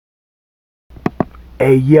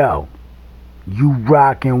Hey yo, you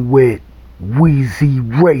rockin' with Wheezy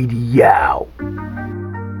Radio.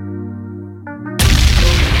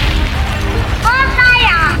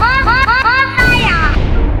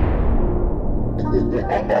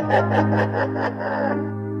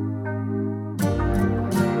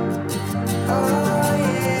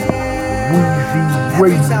 Wheezy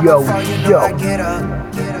Radio Show.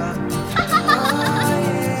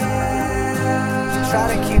 Try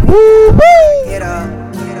to keep me get up.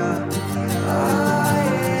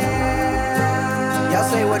 Y'all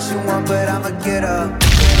say what you want, but I'ma get up.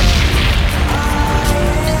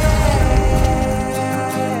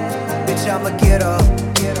 Bitch, I'ma get up.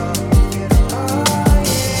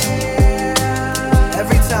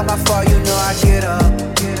 Every time I fall, you know I get up.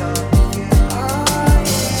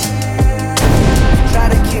 Try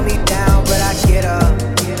to keep me down, but I get up.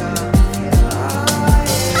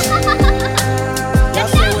 Y'all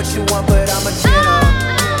say what you want, but I'ma get up.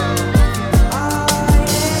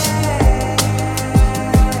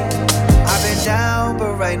 I've been down,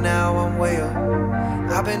 but right now I'm way up.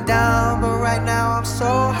 I've been down, but right now I'm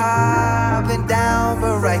so high. I've been down,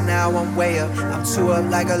 but right now I'm way up. I'm two up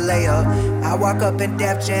like a layup. I walk up in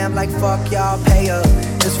Def Jam like fuck y'all pay up.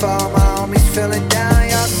 Just for all my homies feeling down,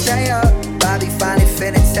 y'all stay up. Bobby finally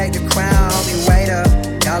finna take the crown, homie, wait up.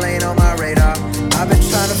 Y'all ain't on my radar. I've been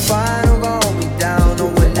trying to find who gon' hold me down, no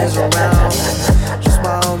one is around. Just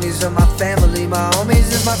my homies and my family, my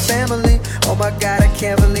homies is my family. Oh my God, I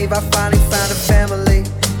can't believe I finally found a family.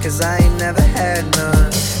 Cause I ain't never had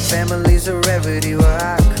none. Family's a rarity where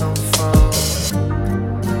I come from.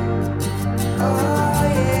 Oh,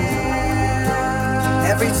 yeah.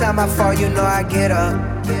 Every time I fall, you know I get up.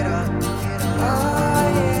 Oh,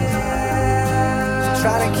 yeah.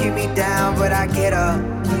 Try to keep me down, but I get up.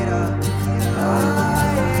 Oh,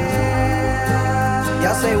 yeah.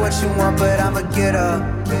 Y'all say what you want, but I'ma get up.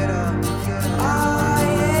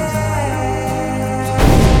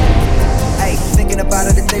 Thinking about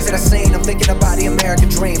all the things that I seen, I'm thinking about the American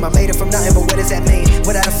dream. I made it from nothing, but what does that mean?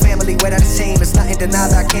 Without a family, without a team, it's nothing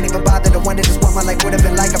denied. I can't even bother. The one that just want my life would have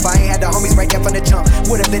been like if I ain't had the homies right there from the jump.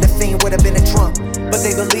 Would have been a fiend, would have been a drunk. But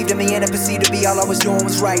they believed in me and it perceived to be all I was doing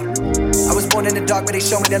was right. I was born in the dark, but they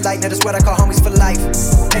showed me the light. Now that's what I call homies for life.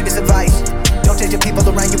 Take this advice: don't take the people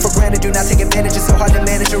around you for granted. Do not take advantage. It's so hard to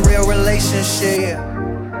manage a real relationship.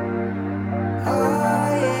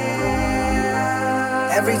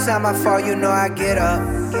 Every time I fall, you know I get up.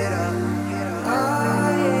 Oh,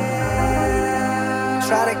 yeah.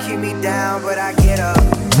 Try to keep me down, but I get up.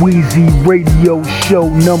 Wheezy Radio Show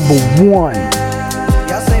number 1.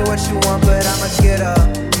 Y'all say what you want, but I'ma get up.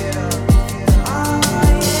 Oh,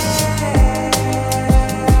 yeah.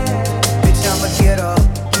 Bitch, I'ma get up.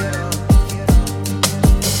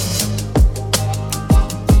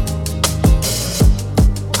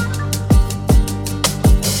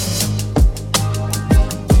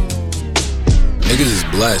 Niggas is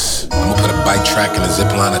blessed. I'ma put a bike track and a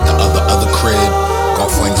zip line at the other crib.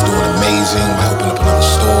 Golf Lane's doing amazing. Might open up another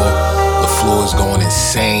store. The floor is going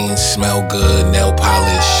insane. Smell good. Nail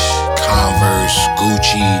polish. Converse.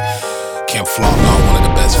 Gucci. Camp Flaunt on one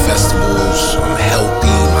of the best festivals. I'm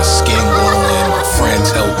healthy. My skin glowing. My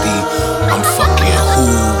friends healthy. I'm fucking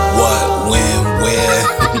who, what, when, where.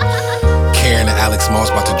 Karen and Alex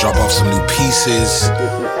Moss about to drop off some new pieces.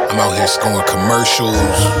 I'm out here scoring commercials,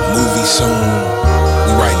 movies soon.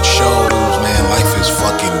 We writing shows, man. Life is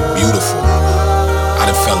fucking beautiful. I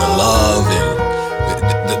done fell in love,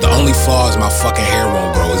 and the only flaw is my fucking hair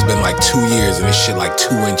won't grow. It's been like 2 years, and this shit like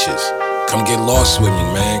 2 inches. Come get lost with me,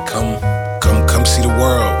 man. Come see the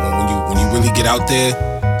world. When you really get out there,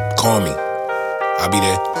 call me. I'll be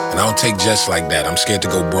there. And I don't take jets like that. I'm scared to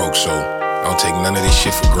go broke, so I don't take none of this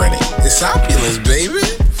shit for granted. It's opulence, baby.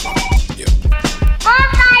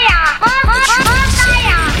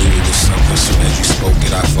 As soon as you spoke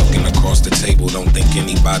it, I fucking across the table. Don't think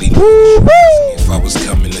anybody knew. If I was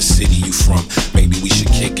coming to city you from, maybe we should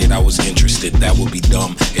kick it. I was interested, that would be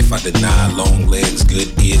dumb if I deny. Long legs, good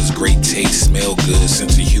ears, great taste, smell good,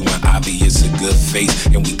 sense of humor, obvious, a good face.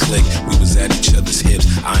 And we clicked, we was at each other's hips.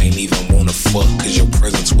 I ain't even wanna fuck, cause your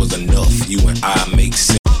presence was enough. You and I make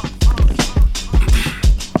sense.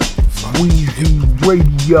 Wheezy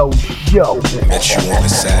Radio Show. Met you on a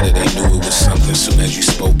Saturday, knew it was something. Soon as you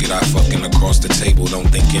spoke it, I fucking across the table. Don't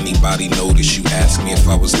think anybody noticed. You asked me if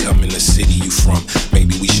I was coming to city you from.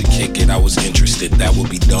 Maybe we should kick it. I was interested, that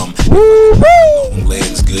would be dumb. Long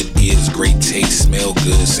legs, good ears, great taste, smell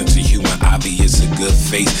good, sense of humor, obvious, a good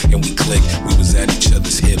face, and we clicked. We was at each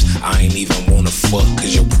other's hips. I ain't even wanna fuck,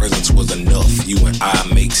 cause your presence was enough. You and I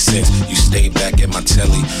make sense. You stayed back at my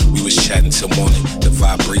telly. We was chatting till morning. The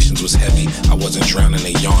vibrations was heavy. I wasn't drowning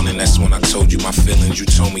and yawning. That's when I told you my feelings. You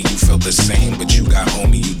told me you felt the same, but you got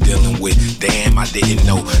homie you dealing with. Damn, I didn't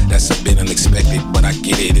know. That's a bit unexpected, but I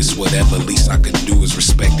get it. It's whatever. Least I could do is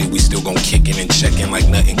respect it. We still gon' kick it and check in like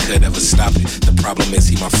nothing could ever stop it. The problem is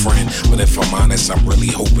he my friend, but if I'm honest, I'm really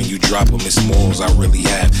hoping you drop him. It's morals I really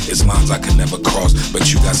have. It's lines I could never cross,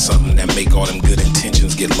 but you got something that make all them good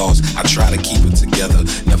intentions get lost. I try to keep it together.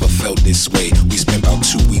 Never felt this way. We spent about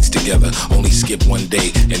 2 weeks together. Only skip one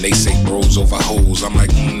day, and they say bros over hoes. I'm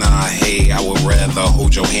like, nah, hey, I would rather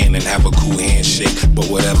hold your hand and have a cool handshake. But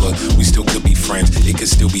whatever, we still could be friends. It could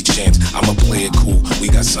still be chance. I'ma play it cool. We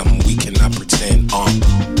got something we cannot pretend.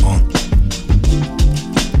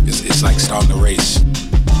 It's like starting a race,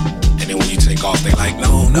 and then when you take off, they like,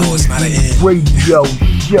 no, it's not an end. Radio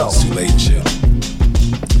show. It's too late and shit.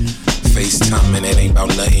 FaceTime and it ain't about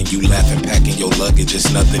nothing. You laughing, packing your luggage,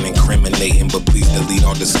 it's nothing incriminating. But please delete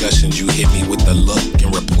all discussions. You hit me with the look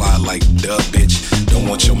and reply like, duh, bitch. Don't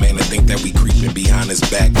want your man to think that we creeping behind his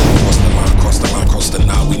back. Cross the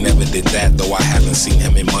line. We never did that, though I haven't seen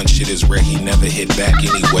him in months. Shit is rare, he never hit back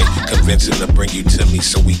anyway. Convince him to bring you to me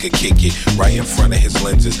so we could kick it right in front of his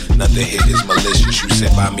lenses. Nothing hit is malicious. You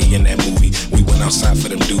sat by me in that movie. We went outside for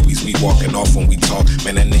them doobies. We walking off when we talk.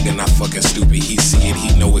 Man, that nigga not fucking stupid. He see it,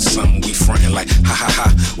 he know it's something. We frontin' like ha ha ha.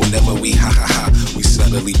 Whenever we ha ha ha, we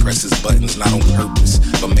subtly press his buttons, not on purpose.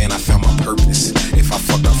 But man, I found my purpose. If I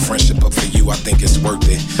fucked our friendship up for you, I think it's worth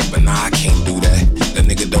it. But nah, I can't do that. The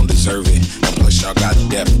nigga don't deserve it. And plus y'all got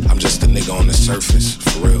depth. I'm just a nigga on the surface.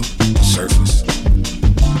 For real, surface.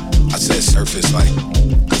 I said surface like,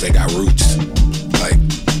 cause they got roots. Like,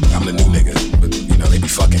 I'm the new nigga, but you know, they be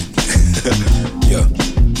fucking.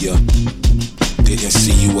 Yeah. Didn't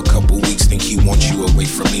see you a couple weeks, think he wants you away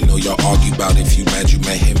from me. Know y'all argue about if you mad you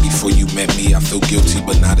met him before you met me. I feel guilty,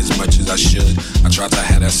 but not as much as I should. I tried to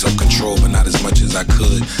have that self-control, but not as much as I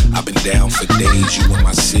could. I've been down for days, you in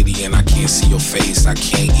my city, and I can't see your face. I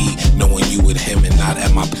can't eat, knowing you with him and not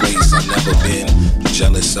at my place. I've never been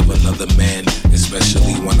jealous of another man,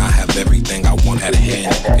 especially when I have everything I want at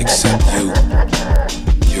hand, except you.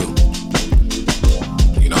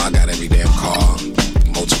 You know, I got every damn car,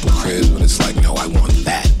 multiple cribs, but it's like, no, I want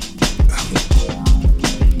that.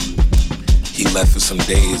 He left for some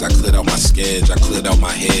days, I cleared out my schedule, I cleared out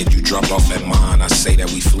my head. You dropped off at mine, I say that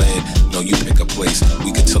we fled. No, you pick a place,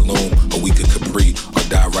 we could Tulum, or we could Capri, or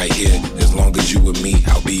die right here. As long as you with me,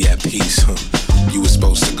 I'll be at peace. You were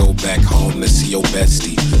supposed to go back home to see your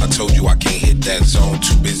bestie. I told you I can't hit that zone,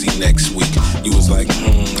 too busy next week. You was like,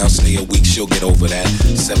 I'll stay a week, she'll get over that.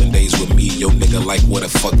 7 days with me, yo nigga like where the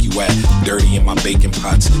fuck you at? Dirty in my baking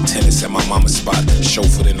pots, tennis at my mama's spot.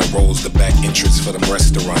 Chauffeured in the rolls, the back entrance for them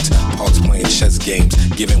restaurants. Parks playing chess games,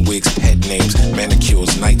 giving wigs pet names.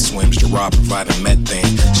 Manicures, night swims, Gerard providing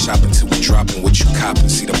methane. Shopping till we dropping what you copping.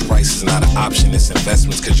 See the price is not an option, it's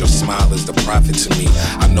investments, cause your smile is the profit to me.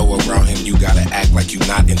 I know around him you gotta act like you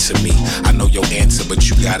not into me. I know your answer, but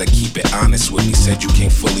you gotta keep it honest with me. Said you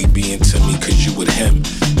can't fully be into me cause you with him.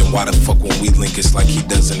 Then why the fuck when we link it's like he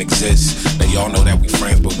doesn't exist? Now y'all know that we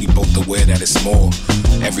friends, but we both aware that it's more.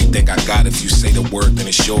 Everything I got, if you say the word, then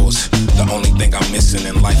it's yours. The only thing I'm missing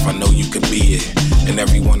in life, I know you could be it. And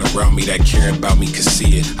everyone around me that care about me could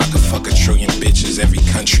see it. I could fuck a trillion bitches, every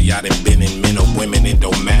country I done been in, men or women, it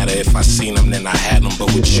don't matter. If I seen them, then I had them,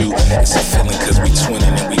 but with you, it's a feeling cause we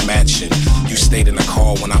twinning and we matching. You stayed in the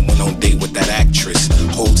car when I went on date with that actress.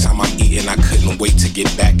 Whole time I'm eating, I couldn't wait to get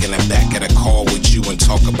back in the back of the car with you and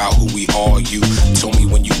talk about who we are. You told me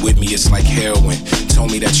when you with me it's like heroin.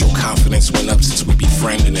 Told me that your confidence went up since we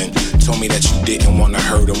befriended, and told me that you didn't want to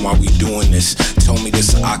hurt him while we doing this. Told me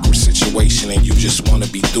this an awkward situation and you just want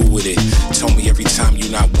to be through with it. Told me every time you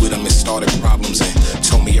not with him it started problems, and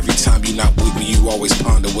told me every time you not with me you always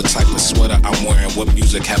ponder what type of sweater I'm wearing, what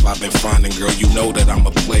music have I been finding. Girl, you know that I'm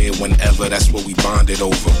a player whenever, that's what we bonded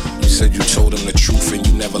over. You said you told him the truth and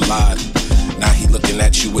you never lied. Now he looking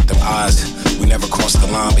at you with them eyes. We never crossed the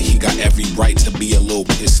line, but he got every right to be a little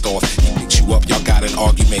pissed off. He picked you up, y'all got an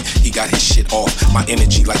argument, he got his shit off. My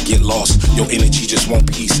energy like get lost, your energy just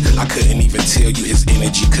want peace. I couldn't even tell you his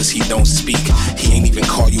energy cause he don't speak. He ain't even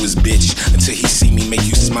call you his bitch until he see me make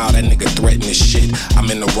you smile. That nigga threaten his shit,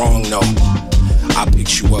 I'm in the wrong, no. I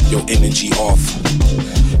picked you up, your energy off.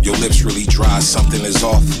 Your lips really dry, something is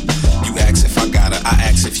off. You ask if I got her, I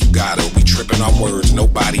ask if you got her. We tripping our words,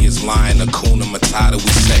 nobody is lying. Hakuna Matata,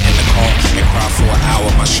 we sat in the car and cried for an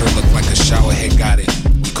hour. My shirt looked like a shower head, got it,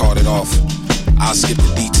 we called it off. I'll skip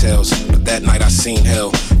the details, but that night I seen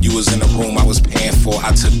hell. You was in the room I was paying for,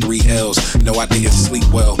 I took 3 L's. No, I didn't sleep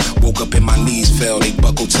well, woke up and my knees fell. They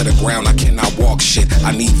buckled to the ground, I cannot walk, shit,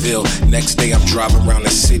 I need Ville. Next day I'm driving around the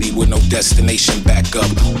city with no destination back up.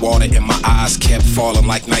 Water in my eyes kept falling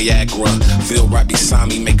like Niagara. Ville right beside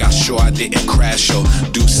me, make sure I didn't crash or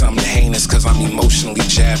do something heinous, cause I'm emotionally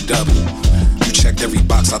jabbed up. You checked every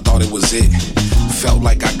box, I thought it was it. Felt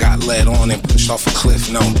like I got led on and pushed off a cliff,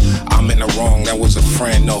 no. I'm in the wrong, that was a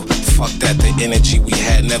friend, no. Fuck that, the energy we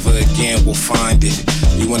had, never again will find it.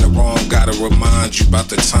 You in the wrong, gotta remind you about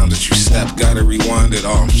the time that you stepped, gotta rewind it,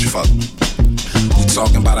 oh, fuck. We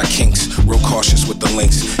talking about our kinks, real cautious with the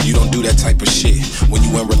links. You don't do that type of shit when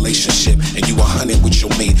you in relationship and you 100 with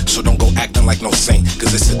your mate. So don't go acting like no saint,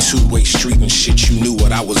 cause it's a two-way street and shit. You knew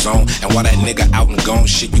what I was on, and while that nigga out and gone,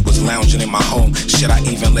 shit, you was lounging in my home. Shit, I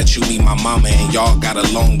even let you meet my mama and y'all got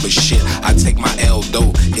along. But shit, I take my L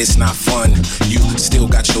though, it's not fun. You still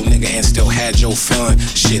got your nigga and still had your fun.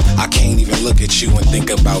 Shit, I can't even look at you and think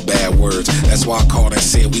about bad words. That's why I called and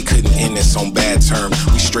said we couldn't end this on bad terms.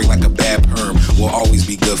 We straight like a bad perm. We'll always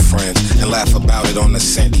be good friends and laugh about it on the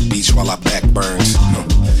sandy beach while our back burns.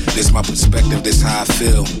 This my perspective, this how I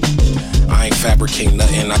feel. I ain't fabricating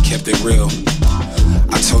nothing, I kept it real.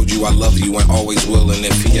 I told you I love you and always will, and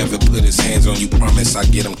if he ever put his hands on you, promise I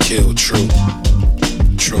get him killed. True,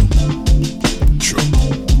 true, true,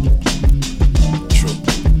 true.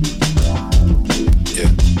 Yeah.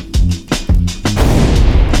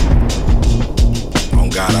 Oh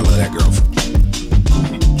God, I love that girl.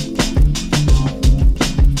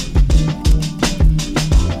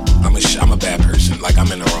 I'm a bad person, like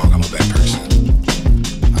I'm in the wrong, I'm a bad person.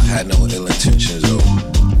 I had no ill intentions though.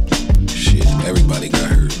 Shit, everybody got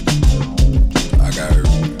hurt. I got hurt.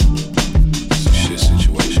 It's a shit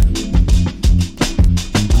situation.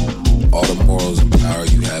 All the morals and power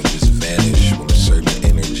you have just vanish when a certain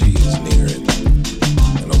energy is near it.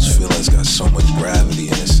 And those feelings got so much gravity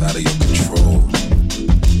and it's out of your control.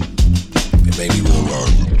 It made me realize.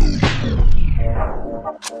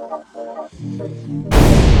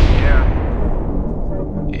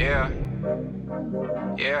 Yeah.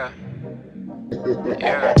 Yeah.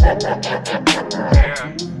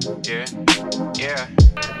 Yeah.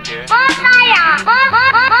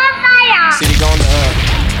 City going up,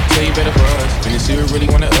 tell you better buzz. When you see it really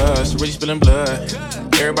wanna us, really spilling blood.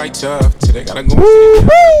 Everybody tough, till they gotta go and see the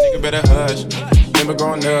nigga better hush. Remember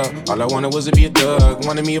growing up, all I wanted was to be a thug.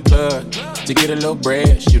 Wanted me a plug, to get a little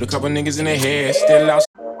bread. Shoot a couple niggas in their head, still out.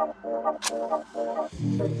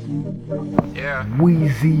 Yeah.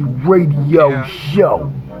 Wheezy Radio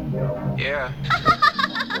Show. Yeah.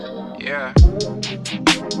 Yeah.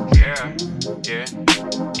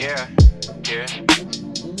 Yeah.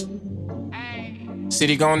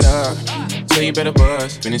 City going up, tell you better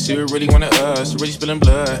buzz. Finna see who really wanna us, really spilling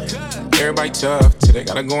blood. Everybody tough, till they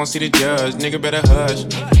gotta go and see the judge. Nigga better hush.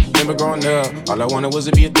 Remember growing up, all I wanted was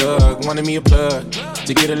to be a thug. Wanted me a plug,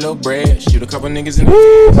 to get a little bread. Shoot a couple niggas in the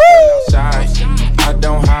head, outside. I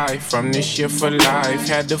don't hide from this shit for life.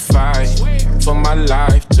 Had to fight for my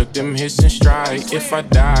life. Took them hits in stride. If I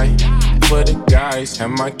die, for the guys,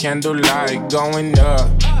 have my candlelight going up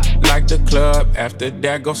like the club. After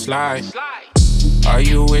that, go slide. Are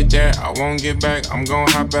you with that? I won't get back. I'm gon'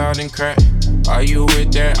 hop out and crack. Are you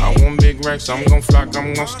with that? I want big racks. I'm gon' flock.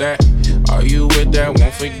 I'm gon' stack. Are you with that?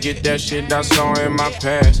 Won't forget that shit I saw in my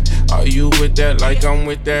past. Are you with that? Like I'm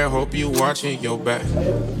with that. Hope you watching your back.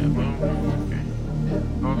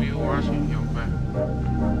 Hope you watching your back.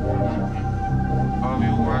 Hope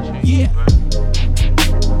you watching your back.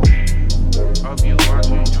 Hope you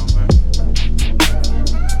watching your back.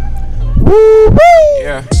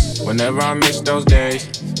 Yeah, whenever I miss those days,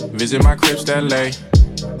 visit my cribs that lay.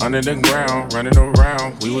 Under the ground, running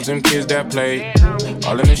around, we was them kids that played.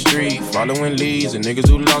 All in the street, following leads and niggas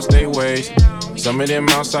who lost their ways. Some of them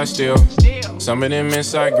outside still, some of them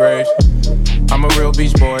inside graves. I'm a real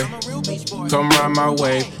beach boy, come ride my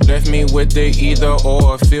wave. Left me with the either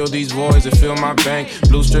or, fill these voids and fill my bank.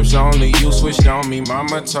 Blue strips only, you switched on me.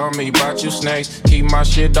 Mama told me about you snakes, keep my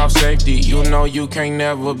shit off safety. You know you can't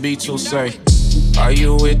never be too safe. Are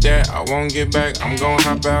you with that? I won't get back, I'm gon'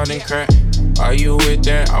 hop out and crack. Are you with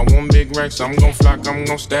that? I want big racks, I'm gon' flock, I'm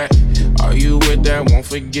gon' stack. Are you with that? Won't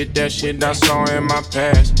forget that shit I saw in my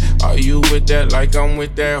past. Are you with that? Like I'm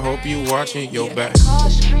with that, hope you watching your back.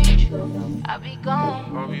 I be gone.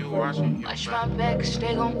 Hope you watching your Watch my back,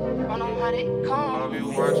 stay gon' run on how they come. Hope you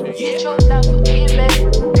watching. Get your life for me, baby.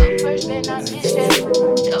 Come first, then I miss that.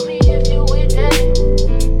 Tell me if you with that.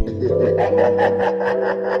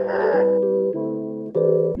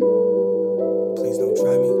 Please don't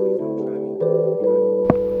try me.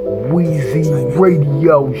 Weezy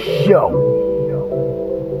Radio Show.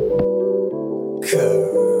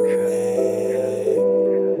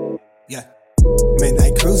 Yeah.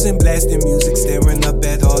 Midnight cruising, blasting music, staring up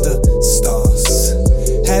at all the stars.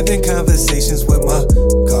 Having conversations with my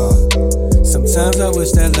God. Sometimes I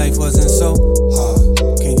wish that life wasn't so hard.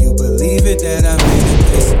 Can you believe it that I made it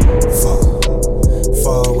this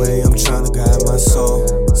far away? I'm trying to guide my soul.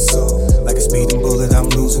 Like a speeding bullet, I'm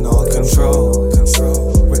losing all control.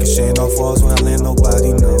 Ricocheting off walls when I land,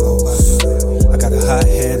 nobody knows. I got a hot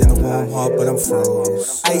head and a warm heart, but I'm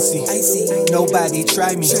froze. Icy, nobody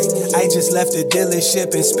try me. I just left the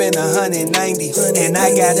dealership and spent 190. And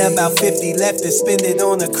I got about 50 left to spend it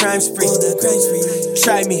on a crime spree.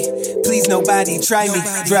 Try me, please nobody try me.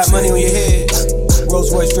 Drop money on your head,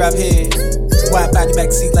 Rolls Royce drop head. Wide body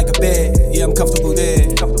back seat like a bed, yeah I'm comfortable there.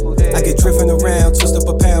 I get drifting around, twist up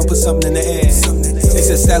a pound, put something in the air. They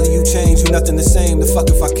said Sally you changed, you nothing the same, the fuck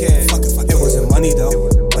if I care. It wasn't money though,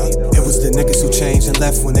 it was the niggas who changed and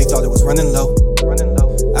left when they thought it was running low.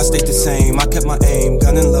 I stayed the same, I kept my aim,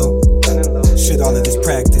 gunning low. Shit, all of this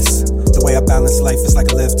practice. The way I balance life is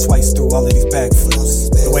like I lived twice through all of these backflips.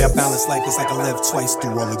 The way I balance life is like I lived twice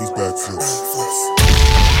through all of these backflips.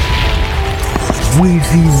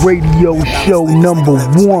 Weezy Radio Show number 1.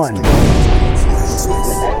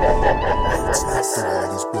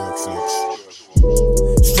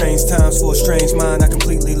 Strange times for a strange mind, I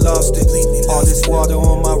completely lost it. All this water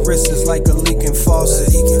on my wrist is like a leaking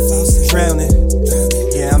faucet. Drowning,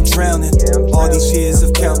 yeah I'm drowning. All these years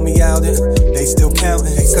have counted me out and they still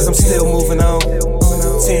counting. Cause I'm still moving on,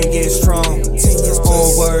 10 years strong.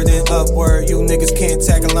 Onward and upward, you niggas can't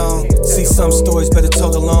tag along. See some stories better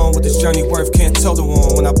told alone. What this journey worth can't total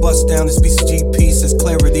on. When I bust down this BCG piece, there's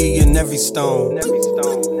clarity in every stone.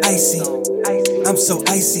 Icy, I'm so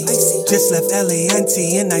icy. Just left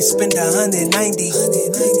LA&T and I spent 190.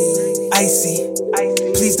 Icy,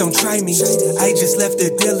 please don't try me. I just left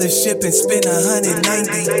the dealership and spent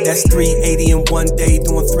 190. That's 380 in one day,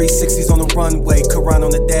 doing 360s on the runway. Quran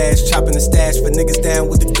on the dash, chopping the stash for niggas down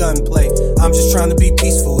with the gunplay. I'm just trying to be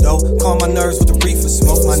peaceful though, calm my nerves with the reefer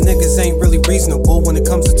smoke. My niggas ain't really reasonable when it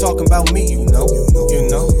comes to talking about me, you know.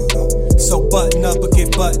 So button up or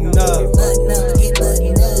get buttoned up.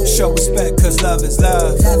 Show respect cause love is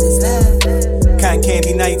love. Cotton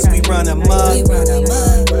candy nights we run amok.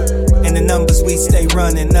 And the numbers we stay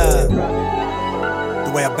running up.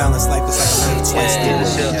 The way I balance life is like I learned twice.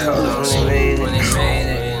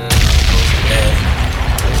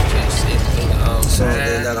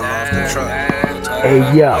 Hey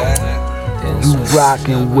yo, you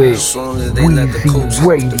rockin' with Weezy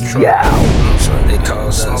Radio. They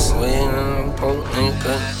call something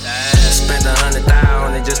spent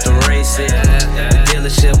 100,000 just to race it. The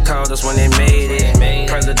dealership called us when they made it.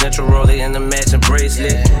 Presidential rollie in the matching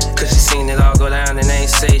bracelet. Cause she seen it all go down and ain't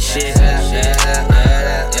say shit.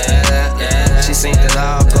 She seen it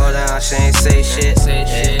all go down, she ain't say shit.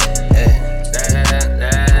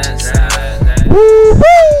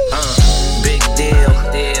 Big deal,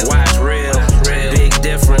 watch real. Big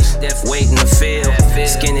difference, waiting to feel.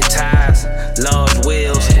 Skinny ties, large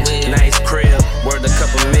wheels, nice crib, worth a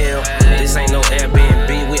couple mil. This ain't no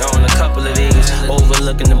Airbnb, we own a couple of these.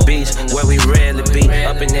 Overlooking the beach, where we rarely be.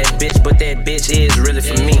 Up in that bitch, but that bitch is really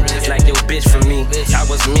for me. Like your bitch for me, I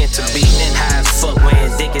was meant to be. High as fuck,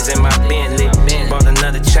 wearing Dickies in my Bentley. Bought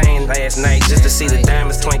another chain last night, just to see the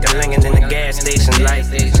diamonds twinkling in the gas station light.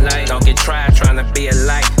 Don't get tried trying to be a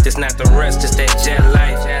light. Just not the rest, just that jet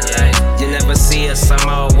life. You never see us, I'm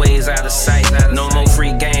always out of sight. No more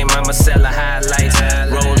free game, I'ma sell the highlights.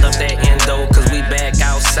 Rolled up that endo, cause we back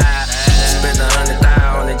outside. Spent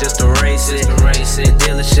 100,000 just to race it. The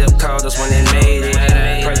dealership called us when they made it.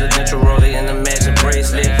 Presidential rollie in the matching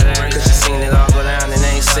bracelet. Cause she seen it all go down and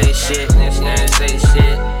ain't say shit. And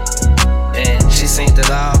she seen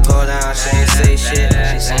it all go down, she ain't say shit.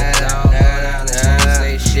 She seen it all go down and she ain't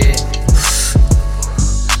say shit.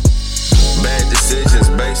 Bad decisions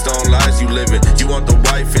based on lies you living. You want the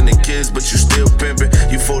wife and the kids, but you still pimping.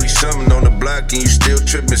 You 40-something on the block and you still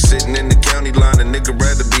tripping. Sitting in the county line, a nigga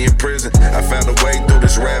rather be in prison. I found a way through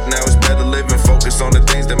this rap, now it's better living. Focus on the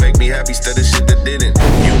things that make me happy instead of shit that didn't.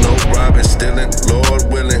 You know, robbing, stealing, Lord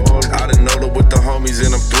willing. I done know with the homies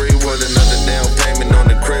and I'm 3-wheeling. Another down payment on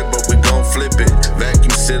the crib, but we gon' flip it.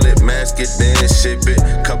 Vacuum seal it, mask it, then ship it.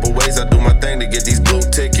 Couple ways I do my thing to get these blue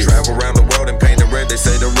tickets. Travel around the world and paint it red, they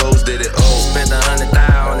say the Rose did it. Spent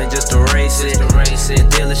 100,000 just to race it. The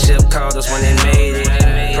dealership called us when they made it.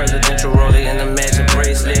 Presidential rollie in the matching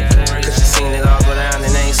bracelet. Cause she seen it all go down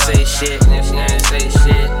and ain't say shit. And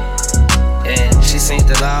she seen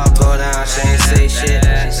it all go down, she ain't say shit.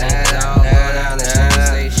 She seen it all go down and she ain't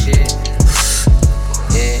say shit.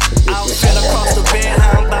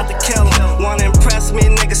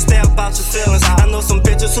 know some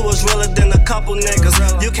bitches who was realer than a couple niggas.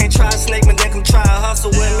 You can't try a snake, man, then come try a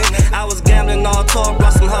hustle with me. I was gambling all tour,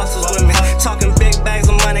 brought some hustles with me. Talking big bags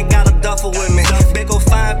of money, got a duffel with me. Big ol'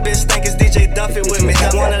 fine bitch, think it's DJ Duffy with me.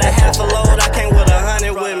 Wanted a half a load, I came with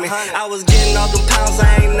 100 with me. I was getting all them pounds,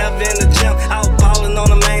 I ain't never in the gym. I was ballin' on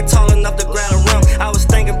them, I ain't tall enough to grab a rim. I was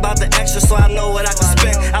thinking about the extra so I know what I could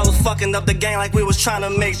spend. I was fucking up the game like we was trying to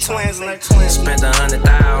make twins. Spent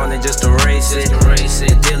 100,000 just to race it.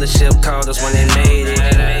 The dealership called us when they made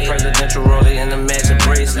it. Presidential rollie in the magic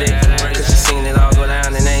bracelet. Cause she seen it all go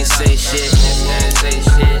down and ain't say shit.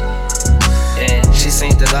 Yeah, she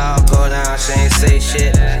seen it all go down, she ain't say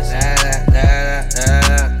shit. Yeah.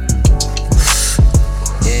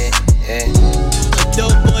 A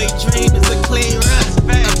dope boy dream is a clean run.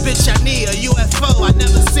 A bitch I need a UFO, I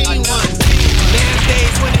never seen one.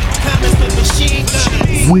 Nowadays when it comes with machine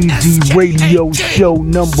guns. Weezy Radio Show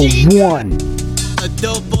number 1. A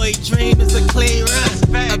dope boy dream is a clean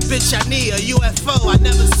run. A bitch I need a UFO, I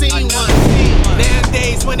never seen one.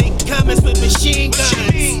 Nowadays when it comes with machine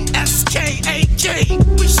guns. SKAK,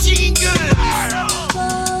 machine guns.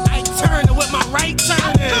 I turn it with my right turn.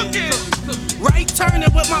 Right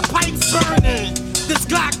turning with my pipes burning. This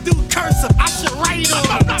Glock do cursive, I should write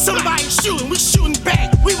on. Somebody shooting, we shooting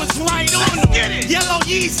back. We was right on them. Yellow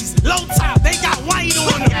Yeezys, low top, they got white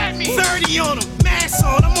on them. 30 on them, mask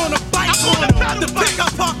on, I'm on a bike on them. The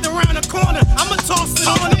pickup parked around the corner, I'ma toss it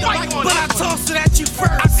on it. But I toss it at you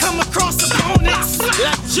first. I come across opponents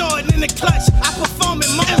like Jordan in the clutch. I perform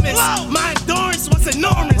in moments. My endurance was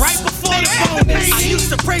enormous. Right before the bonus, I used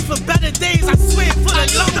to pray for better days. I swear for the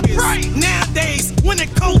longest. Nowadays, when the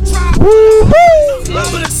cold drop,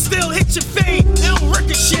 but it still hit your fade. It don't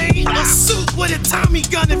ricochet. A suit with a Tommy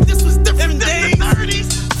gun. If this was different days,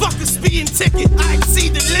 fuck a speeding ticket. I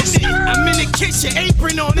exceed the limit. I'm in the kitchen,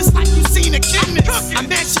 apron on. It's like you seen a chemist.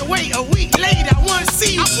 I'm at your way a week later. I wanna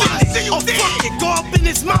see you finish. Oh fuck it, go up in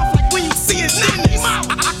his mouth like when you see his dentist.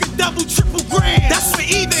 I could double, triple grand. That's for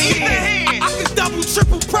either hand. I could double,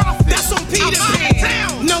 triple profit. That's on Peter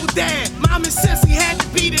Pan. No dad, mom and Sissy had to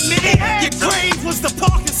be the man. Your grave was the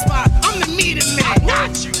parking spot. I'm the meter man.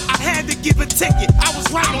 I had to give a ticket. I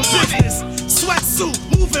was right on business. Sweatsuit,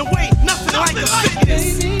 moving weight, nothing like a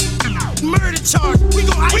fitness. Murder charge, we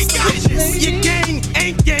gon' ice the witness. Your gang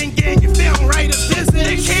ain't gang. If they don't write a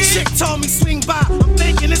business, chick told me swing by. I'm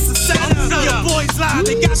thinking it's a setup. Your boys lie,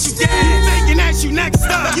 they got you gagged. Thinking as you next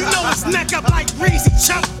up. You know it's neck up like Breezy.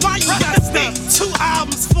 Chump, why you got stuff? 2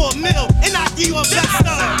 albums for $1 million, and I give you a best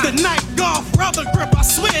of. The night golf, rubber grip, I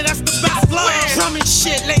swear that's the best love. Drumming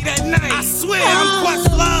shit late at night, I swear I'm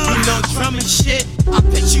Questlove. You know drumming shit, I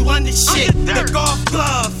put you under shit. The golf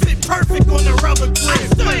glove fit perfect on the rubber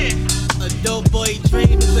grip. A dope boy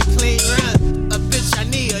dream is a clean run. A bitch I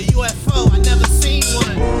need a UFO, I never seen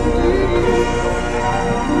one.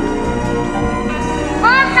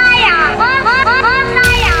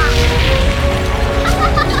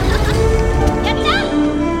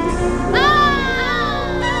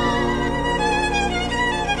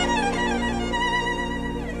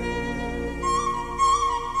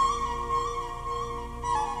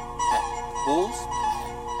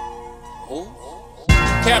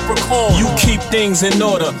 Capricorn, you keep things in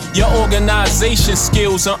order. Your organization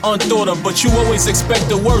skills are unthought of, but you always expect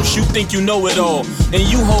the worst. You think you know it all, and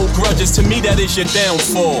you hold grudges. To me, that is your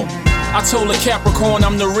downfall. I told a Capricorn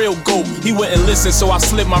I'm the real GOAT. He wouldn't listen, so I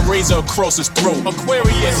slipped my razor across his throat.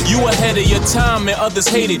 Aquarius, you ahead of your time and others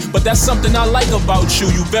hate it, but that's something I like about you.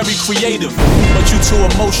 You very creative, but you too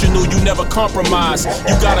emotional. You never compromise.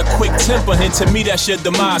 You got a quick temper, and to me that's your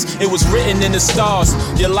demise. It was written in the stars.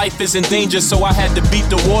 Your life is in danger, so I had to beat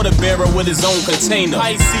the water bearer with his own container.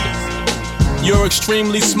 Pisces, you're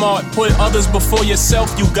extremely smart. Put others before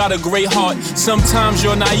yourself, you got a great heart. Sometimes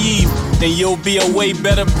you're naive, then you'll be a way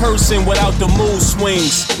better person without the mood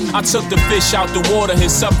swings. I took the fish out the water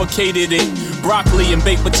and suffocated it. Broccoli and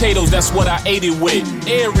baked potatoes, that's what I ate it with.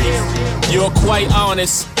 Aries, you're quite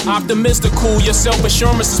honest, optimistical, your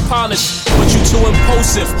self-assurance is polished, but you too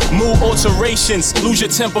impulsive. Mood alterations, lose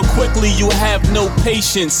your temper quickly, you have no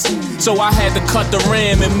patience. So I had to cut the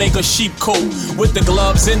ram and make a sheep coat. With the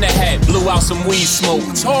gloves in the hat, blew out some weed smoke.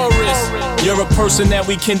 Taurus, you're a person that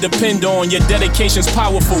we can depend on. Your dedication's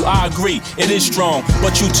powerful, I agree, it is strong,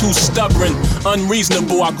 but you too stubborn,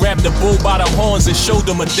 unreasonable. I grabbed the bull by the horns and showed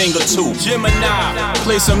him a thing or two. Gemini, Gemini.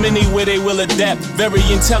 Place them anywhere they will adapt. Very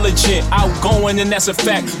intelligent, outgoing, and that's a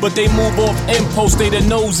fact. But they move off impulse, they the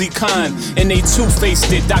nosy kind. And they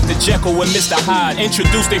two-faced it, Dr. Jekyll and Mr. Hyde.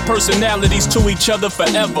 Introduce their personalities to each other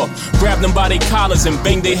forever. Grab them by their collars and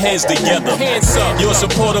bang their heads together. Hands up, you're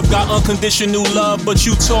supportive, got unconditional love. But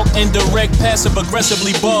you talk indirect, passive,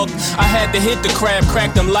 aggressively bugged. I had to hit the crab,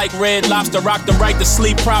 crack them like Red Lobster, rock them right to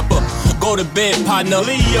sleep proper. Go to bed, partner.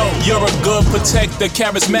 Leo, you're a good protector,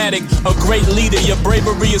 charismatic, a great leader. Your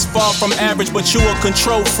bravery is far from average, but you a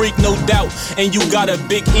control freak, no doubt. And you got a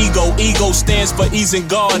big ego. Ego stands for easing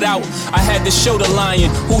guard out. I had to show the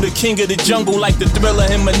lion who the king of the jungle, like the Thriller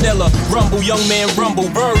in Manila. Rumble, young man, rumble.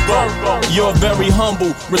 Virgo, you're very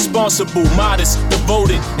humble, responsible, modest,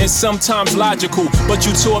 devoted, and sometimes logical. But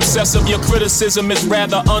you too obsessive. Your criticism is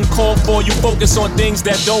rather uncalled for. You focus on things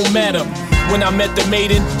that don't matter. When I met the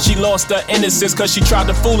maiden, she lost her innocence cause she tried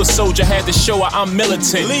to fool a soldier. Had to show her I'm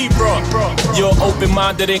militant. Libra, you're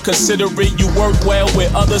open-minded and considerate. You work well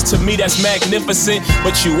with others, to me that's magnificent.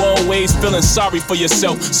 But you always feeling sorry for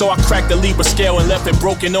yourself. So I cracked the Libra scale and left it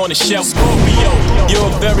broken on the shelf. Scorpio,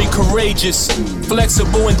 you're very courageous,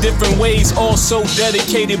 flexible in different ways, also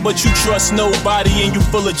dedicated. But you trust nobody and you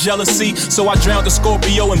full of jealousy. So I drowned the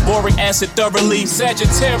Scorpio in boric acid thoroughly.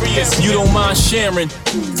 Sagittarius, you don't mind sharing.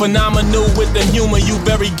 Phenomenal with the humor, you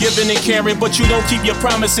very giving and caring. But you don't keep your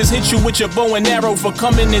promises, hit you with your bow and arrow for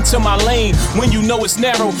coming into my lane when you know it's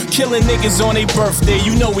narrow. Killing niggas on their birthday,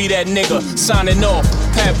 you know we that nigga. Signing off,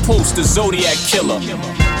 Pat Post, the Zodiac Killer.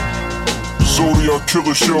 Zodiac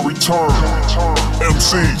Killer shall return.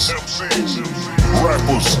 MCs,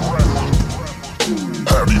 rappers,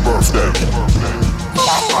 happy birthday.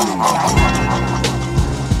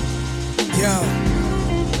 Yo.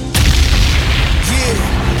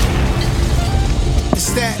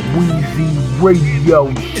 It's that Weezy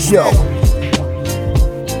Radio Show.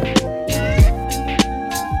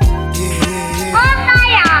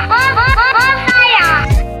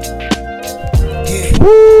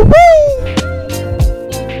 Woo-hoo!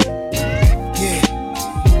 Yeah,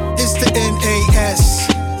 it's the NAS.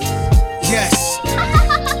 Yes.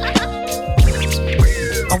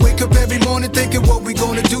 I wake up every morning thinking what we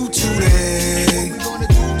gonna do today.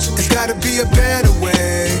 It's gotta be a better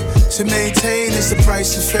way. To maintain is the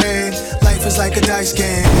price of fame. Life is like a dice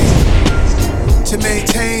game. To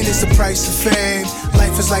maintain is the price of fame.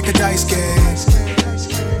 Life is like a dice game.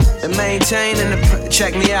 And maintaining the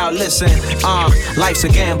check me out, listen, life's a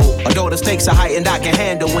gamble. Although the stakes are heightened, I can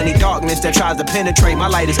handle any darkness that tries to penetrate. My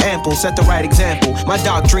light is ample, set the right example. My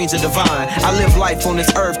dark dreams are divine. I live life on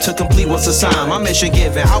this earth to complete what's assigned. My mission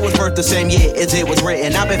given, I was birthed the same year as it was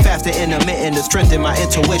written. I've been fasting intermittent to strengthen my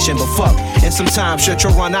intuition. But fuck, and sometimes shit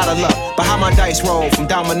you'll run out of luck. But how my dice roll, from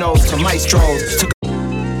dominoes to maestros to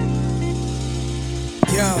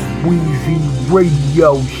Weezy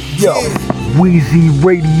Radio Show. Weezy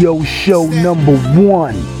Radio Show number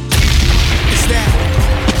 1. It's that.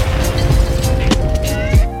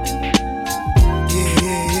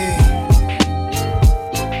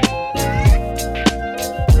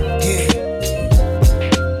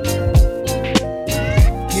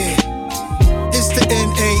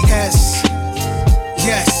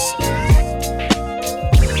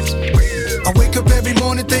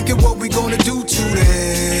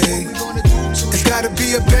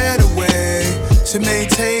 To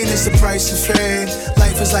maintain is the price of fame.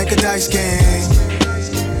 Life is like a dice game.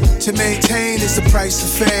 To maintain is the price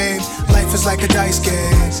of fame. Life is like a dice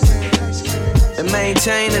game. And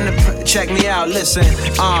maintaining the check me out, listen,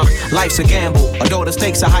 life's a gamble. Although the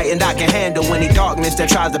stakes are heightened, I can handle any darkness that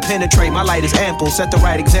tries to penetrate. My light is ample, set the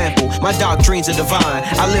right example. My dark dreams are divine.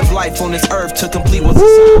 I live life on this earth to complete what's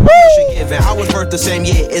assigned. My mission given, I was birthed the same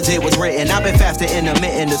year as it was written. I've been fasting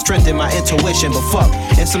intermittent to strengthen my intuition. But fuck,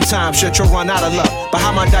 and sometimes shit you'll run out of luck. But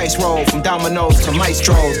how my dice roll, from dominoes to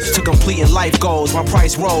maestros to completing life goals. My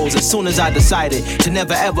price rose as soon as I decided to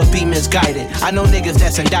never ever be misguided. I know niggas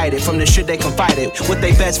that's indicted from the shit they confided with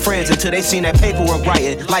their best friends until they seen that paperwork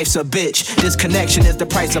writing. Life's a bitch, disconnection is the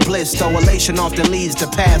price of bliss. Though elation often leads to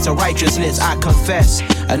paths of righteousness, I confess.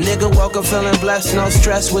 A nigga woke up feeling blessed, no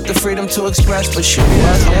stress, with the freedom to express. But shit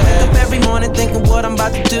was, I wake up every morning thinking what I'm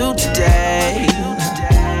about to do today.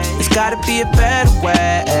 It's gotta be a better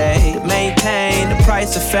way to maintain the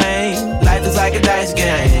price of fame. Life is like a dice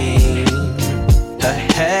game.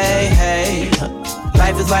 Hey, hey,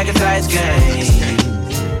 life is like a dice game.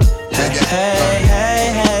 Hey.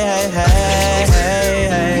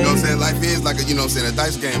 You know what I'm saying? Life is like a, you know what I'm saying, a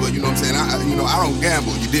dice game. But you know what I'm saying? I don't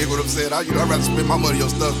gamble. You dig what I'm saying? I'd rather spend my money on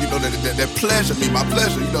stuff, you know, that pleasure me, my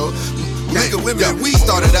pleasure, you know. Nigga, women, we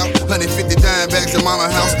started out 150 dime bags in mama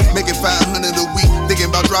house, making 500 a week, thinking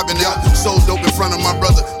about dropping out. Sold dope in front of my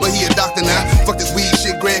brother, but he a doctor now. Fuck this weed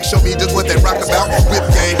shit, Greg showed me just what that rock about. Whip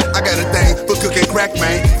game, I got a thing for cooking crack,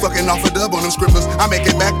 man. Fucking off a dub on them scribblers, I make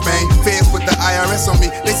it back, bang. Feds with the IRS on me,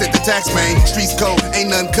 they said the tax, man. Streets cold,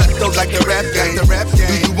 ain't nothing cut those like the rap game.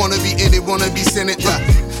 Do you wanna be in it, wanna be sent it?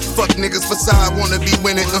 Fuck niggas facade, wanna be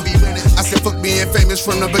winning. I said fuck being famous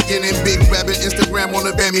from the beginning. Big rabbit, Instagram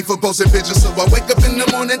wanna ban me for posting pictures. So I wake up in the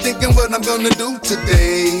morning thinking what I'm gonna do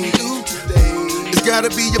today. It's gotta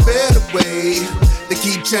be a better way. They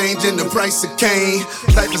keep changing the price of cane.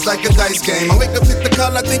 Life is like a dice game. I wake up, hit the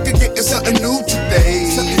call, I think I'm getting something new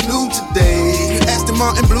today. Aston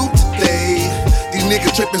Martin Blue today. These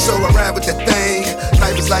niggas tripping, so I ride with that thing.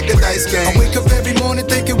 Life is like a dice game. I wake up every morning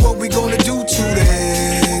thinking what we gonna do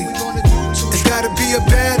today. It's gotta be a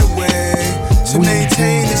better way to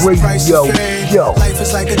maintain this price of fame. Life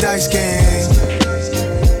is like a dice game.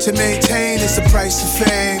 To maintain is the price of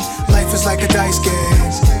fame. Life is like a dice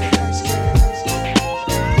game.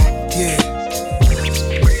 Yeah.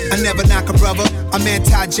 I never knock a brother. I'm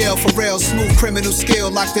anti-jail for real, smooth criminal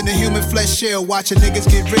skill. Locked in a human flesh shell, watching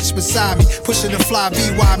niggas get rich beside me. Pushing the fly,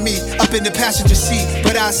 why me? Up in the passenger seat,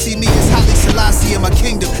 but I see me as Haile Selassie in my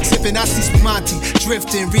kingdom. Sipping Asti Spumante,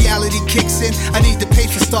 drifting, reality kicks in. I need the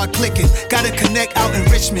page to start clicking. Gotta connect out in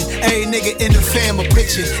Richmond. Every nigga in the fam a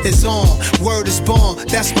bitchin' is on. Word is born,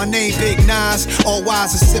 that's my name, Big Nas. All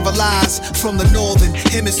wise and civilized from the northern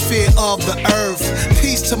hemisphere of the earth.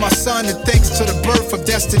 Peace to my son and thanks to the birth of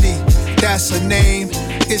destiny. That's a name,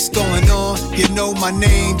 it's going on. You know my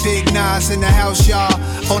name, Big Nas in the house, y'all.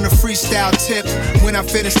 On a freestyle tip, when I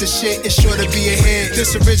finish the shit, it's sure to be a hit.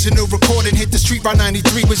 This original recording hit the street by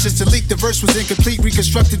 93, was just a leak. The verse was incomplete,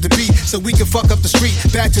 reconstructed the beat so we can fuck up the street.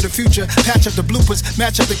 Back to the future, patch up the bloopers,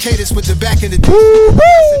 match up the cadence with the back in the D.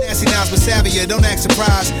 Nasty Nas with Savia, don't act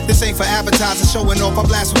surprised. This ain't for advertising, showing off, I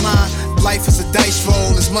blast with mine. Life is a dice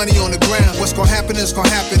roll, there's money on the ground. What's gonna happen is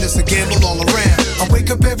gonna happen, it's a gamble all around. I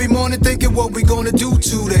wake up every morning thinking what we gonna do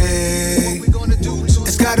today.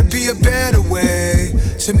 It's gotta be a better way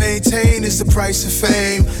to maintain is the price of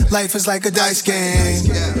fame. Life is like a dice game.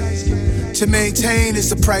 To maintain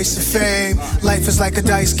is the price of fame. Life is like a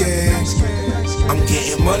dice game. I'm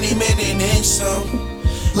getting money, man, and then some.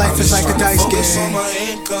 Life is like a dice focus game. On my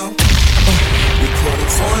income. We put the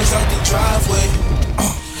foreigns out the driveway.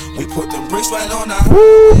 We put the bricks right on our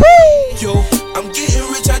Yo, I'm getting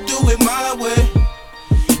rich, I do it my way.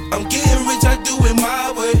 I'm getting rich, I do it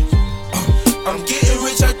my way. I'm getting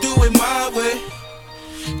rich, I do it my way.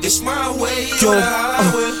 It's my way, yo, the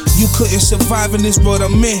highway. You couldn't survive in this world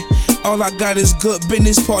I'm in. All I got is good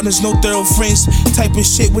business partners, no thorough friends. Type of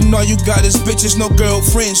shit when all you got is bitches, no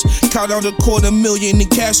girlfriends. Count out $250,000 in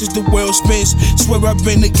cash as the world spins. Swear I've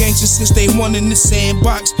been a gangster since day one in the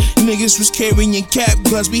sandbox. Niggas was carrying cap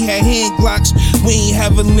guns, we had hand glocks. We ain't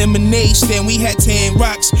have a lemonade stand, we had 10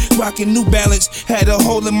 rocks. Rockin' New Balance, had a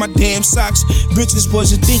hole in my damn socks. Bitches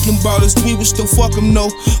wasn't thinking about us, we was still fuck 'em, no.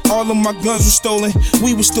 All of my guns were stolen,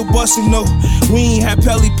 we was still bustin', no. We ain't had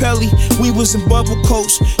Pelly, we was in bubble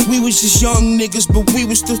coats. We was just young niggas, but we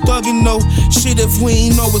was still thuggin', no. Shit, if we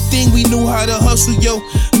ain't know a thing, we knew how to hustle, yo.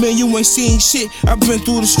 Man, you ain't seen shit, I've been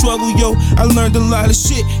through the struggle, yo. I learned a lot of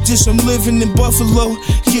shit, just from living in Buffalo.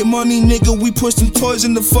 Get money, nigga, we pushed them toys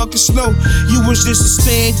in the fucking snow. You was just a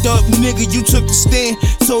stand-up nigga, you took the stand.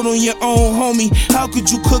 Told on your own homie, how could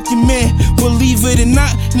you cook your man? Believe it or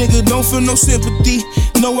not, nigga, don't feel no sympathy.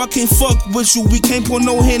 No, I can't fuck with you, we can't pour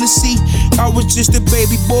no Hennessy. I was just a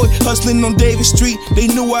baby boy, hustling on Davis Street. They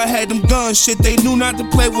knew I had them guns, shit, they knew not to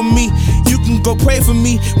play with me. You can go pray for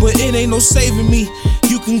me, but it ain't no saving me.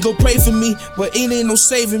 You can go pray for me, but it ain't no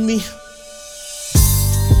saving me.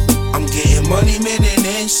 I'm getting money, man, and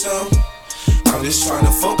then some. I'm just trying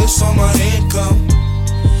to focus on my income.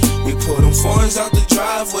 We put them foreigns out the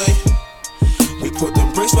driveway. We put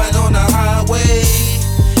them bricks right on the highway.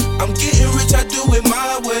 I'm getting rich, I do it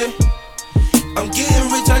my way. I'm getting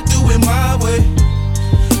rich, I do it my way.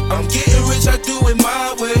 I'm getting rich, I do it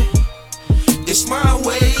my way. It's my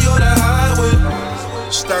way or the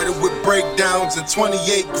highway. Started with breakdowns and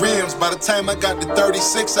 28 grams. By the time I got to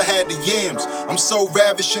 36, I had the yams. I'm so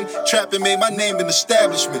ravishing, trapping made my name an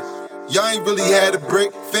establishment. Y'all ain't really had a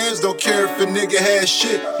brick. Fans don't care if a nigga has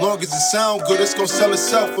shit. Long as it sound good, it's gon' sell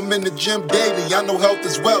itself. I'm in the gym daily, I know health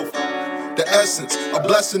is wealth. The essence, a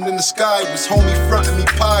blessing in the sky was homie frontin' me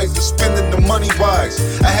pies and spending the money wise.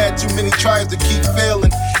 I had too many tries to keep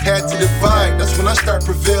failing. Had to divide, that's when I start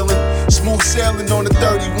prevailing. Smooth sailing on the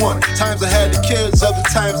 31. Times I had the kids, other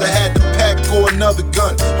times I had to pack or another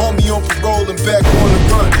gun. Homie on parole and back on the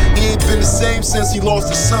run. He ain't been the same since he lost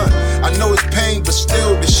his son. I know it's pain, but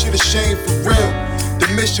still, this shit is shame for real.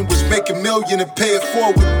 The mission was make $1 million and pay it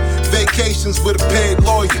forward. Vacations with a paid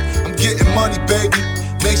lawyer. I'm getting money, baby.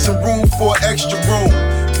 Make some room for extra room.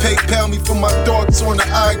 PayPal me for my thoughts on the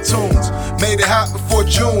iTunes. Made it hot before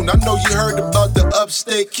June. I know you heard about the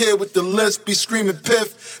upstate kid with the list, be screaming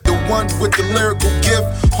piff. The one with the lyrical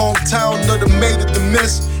gift. Hometown of the made it the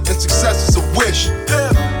miss. And success is a wish.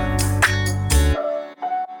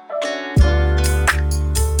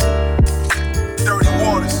 Dirty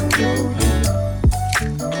Waters.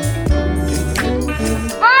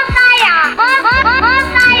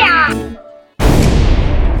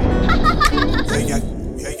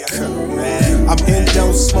 I'm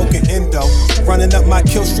Indo, smoking Indo. Running up my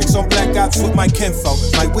kill streaks on black ops with my kinfolk.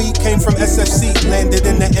 My weed came from SFC, landed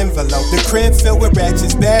in the envelope. The crib filled with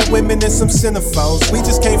ratchets, bad women and some cinephones. We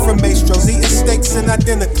just came from Maestros, eating steaks and our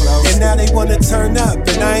dinner clothes. And now they wanna turn up,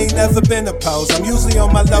 and I ain't never been opposed. I'm usually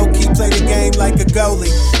on my low key, play the game like a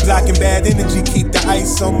goalie. Blocking bad energy, keep the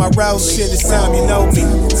ice on my rose. Shit, it's time you know me.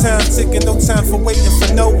 Time ticking, no time for waiting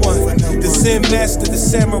for no one. The Zen master, the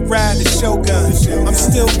samurai, the shogun. I'm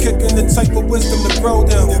still kicking the type of wisdom to grow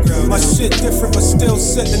them. My shit different, but still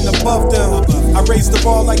sitting above them. I raise the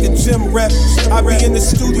ball like a gym rep. I be in the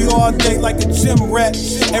studio all day like a gym rat.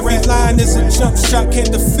 Every line is a jump shot,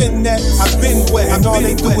 can't defend that. I've been wet, and all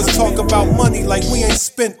they do is talk about money like we ain't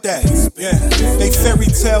spent that. Yeah, they fairy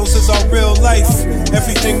tales is our real life.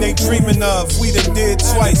 Everything they dreaming of, we done did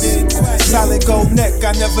twice. Solid gold neck,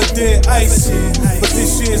 I never did ice. But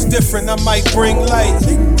this year's different, I might bring light.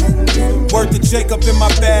 Word to Jacob in my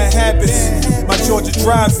bad habits. My Georgia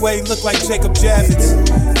driveway look like Jacob Javits.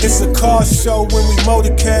 It's a car show when we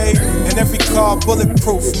motorcade, and every car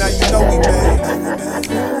bulletproof. Now you know we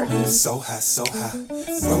made. So high, so high.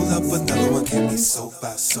 Roll up another one, can be so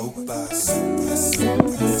by, so by.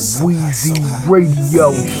 Weezy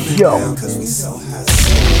Radio Show.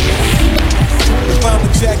 The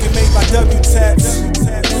bomber jacket made by W-Taps.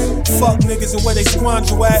 Fuck niggas and where they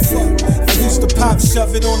squander at. I used to pop,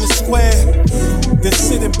 shove it on the square. Then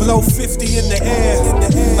sit and blow 50 in the air.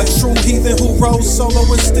 A true heathen who rolls solo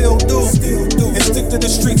and still do. And stick to the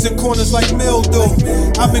streets and corners like mildew.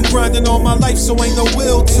 I've been grinding all my life, so ain't no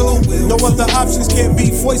will to. No other options, can't be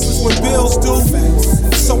voiceless when bills do.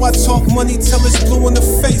 So I talk money till it's blue in the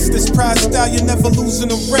face. This pride style, you never losing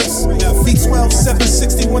a race. V12,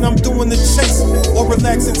 760 when I'm doing the chase. Or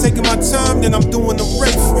relaxing, taking my time, then I'm doing the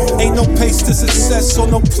race. Ain't no pace to success or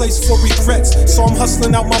no place for regrets. So I'm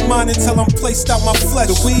hustling out my mind until I'm placed out my flesh.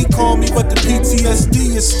 The weed call me, but the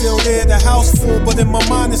PTSD is still there. The house full, but in my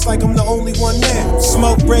mind it's like I'm the only one there.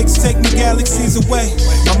 Smoke breaks take me galaxies away.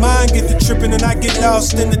 My mind get to tripping and I get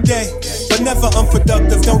lost in the day. But never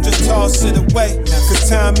unproductive, don't just toss it away. Cause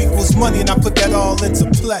time equals money and I put that all into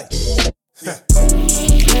play.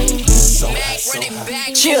 So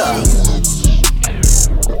high. Chill.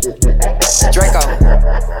 Draco.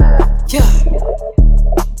 Yeah.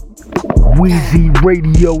 Weezy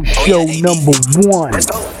Radio Show number 1.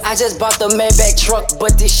 I just bought the Maybach truck,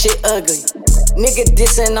 but this shit ugly. Nigga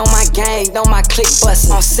dissing on my gang, on my click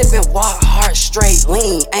bustin'. I'm sippin' walk hard, straight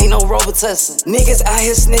lean, ain't no Robitussin. Niggas out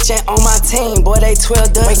here snitching on my team, boy they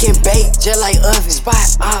 12 dozen. Making bait just like oven.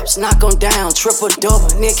 Spot ops, knock them down, triple double.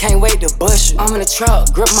 Nigga can't wait to bust you. I'm in the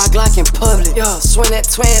truck, grip my Glock in public. Yo, swing that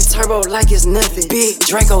twin turbo like it's nothing. Big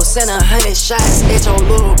Draco send 100 shots at your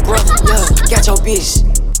little brother. Yeah, got your bitch.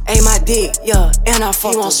 Ate my dick, yeah, and I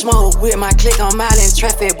fuck. You won't smoke with my click, I'm out in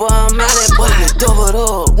traffic, boy, I'm out in bucket. Doubled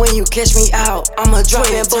up, when you catch me out, I'ma drop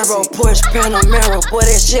in turbo, Porsche, Panamera, boy,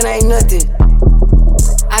 that shit ain't nothing.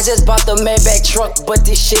 I just bought the Maybach truck, but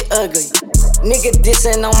this shit ugly. Nigga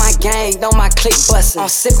dissing on my gang, on my click bustin'. I'm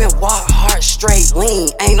sippin' walk hard, straight lean,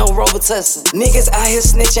 ain't no Robitussin. Niggas out here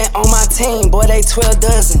snitching on my team, boy, they 12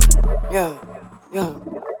 dozen. Yeah,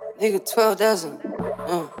 nigga 12 dozen.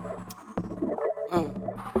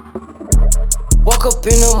 Woke up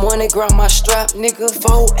in the morning, grab my strap, nigga.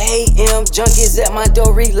 4 a.m. junkies at my door,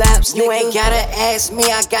 relapse. You ain't gotta ask me,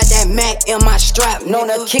 I got that Mac in my strap. Known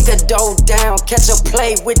to kick a dough down, catch a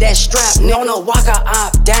play with that strap. Known to walk a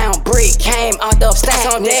op down, brick came out the stacks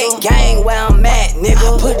on that gang where I'm at, nigga.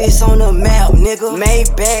 I put this on the map, nigga.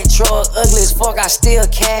 Maybach truck, ugly as fuck, I still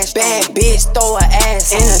cash. Bad bitch, throw her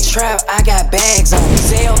ass in the trap, I got bags on.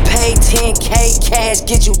 Sale pay 10K cash,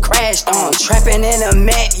 get you crashed on. Trapping in a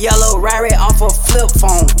matte, yellow Rari off a flip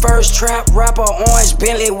phone. First trap rapper, orange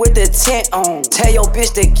Bentley with the tent on. Tell your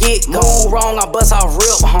bitch to get gone. Wrong, I bust off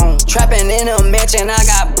rip home. Trapping in a mansion, I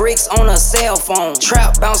got bricks on a cell phone.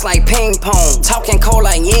 Trap bounce like ping pong. Talking cold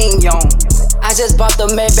like yin yang. I just bought the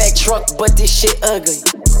Maybach truck, but this shit ugly.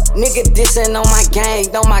 Nigga dissing on my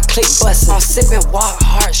gang, on my click bustin'. I'm sippin' walk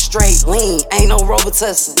hard straight lean, ain't no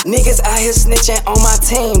Robitussin. Niggas out here snitching on my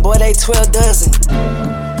team, boy they 12 dozen.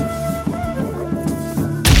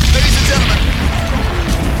 Ladies and gentlemen,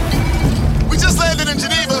 we just landed in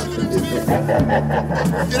Geneva.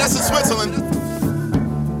 Yeah, that's in Switzerland.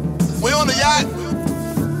 We on the yacht.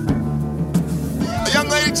 A young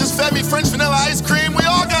lady just fed me French vanilla ice cream. We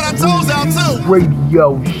all got our toes out too.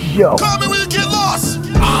 Radio show. Call me when you get lost.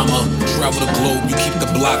 I'ma travel the globe, you keep the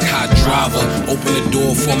block hot driver. Open the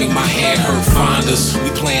door for me, my hand hurt, find us.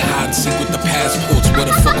 We playing hide and seek with the passports. Where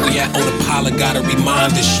the fuck we at? Oh, the pilot gotta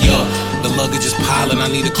remind us, yeah. The luggage is piling, I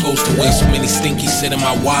need a close to wear. So many stinkies sit in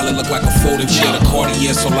my wallet, look like a folding chair. The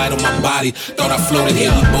Cartier so light on my body, thought I floated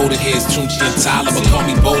here. We boated here, it's Tunchi and Tyler, but call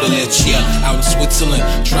me Baudelaire, yeah. Out in Switzerland,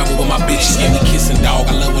 travel with my bitches, yeah, we kissing dog.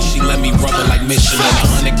 I love when she let me rub her like Michelin.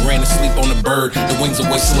 100 grand to sleep on the bird, the wings are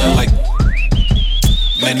whistling like...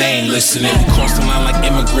 Man, they ain't listening. We cross the line like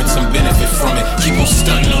immigrants and benefit from it. Keep on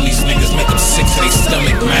stunting on these niggas, make them sick to their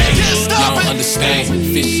stomach, man. Y'all don't understand.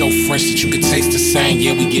 Fish so fresh that you can taste the same.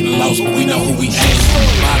 Yeah, we getting lost, but we know who we ain't.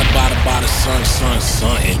 Bada,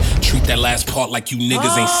 son. And treat that last part like you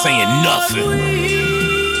niggas ain't saying nothing.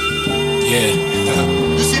 Yeah.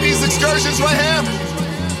 You see these excursions right here?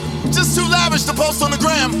 Just too lavish to post on the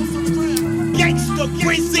gram. Gangsta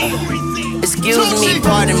crazy. Excuse me,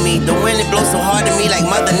 pardon me. The wind it blows so hard at me, like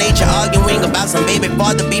Mother Nature arguing about some baby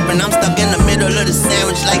father beef, and I'm stuck in the middle of the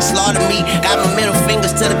sandwich like slaughter me. Got my middle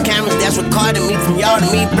fingers to the cameras that's recording me from y'all to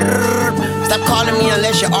me. Brrr. Stop calling me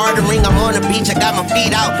unless you're ordering. I'm on the beach, I got my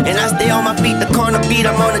feet out, and I stay on my feet. The corner beat,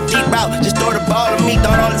 I'm on a deep route. Just throw the ball at me.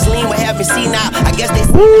 Thought all this lean would have me see now. I guess they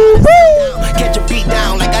catch a beat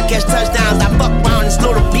down like I catch touchdowns. I fuck round and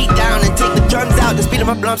slow the beat down and take the drums out. The speed of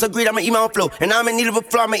my blunts, agreed, I'ma eat my own flow. And I'm in need of a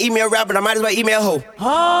flow, I'ma eat me a rap, but I might as well eat me a hoe.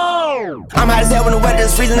 I'm hot as hell when the weather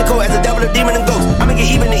is freezing the cold. As a devil, a demon, and ghost. I'ma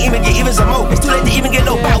get even and even get even some more. It's too late to even get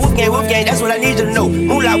low. By Wolfgang, that's what I need you to know.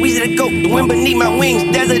 Moolah, Weezy the goat. The wind beneath my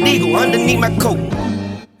wings, Desert Eagle underneath my coat.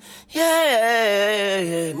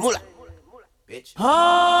 Yeah, Moolah. Bitch.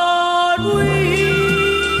 Hard weed.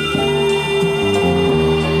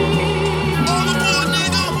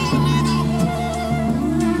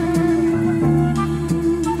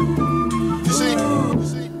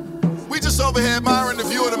 Over here admiring the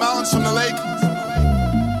view of the mountains from the lake.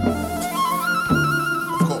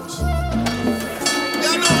 Of course.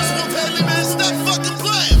 Y'all know it's Will Padley, man. Stop fucking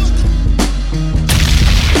playing.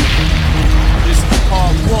 This is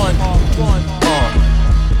part one.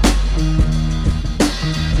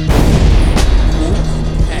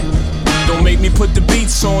 Don't make me put the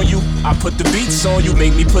beats on you. I put the beats on you.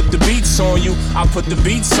 Make me put the beats on you. I put the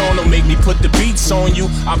beats on. Don't make me put the beats on you.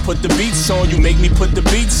 I put the beats on you. Make me put the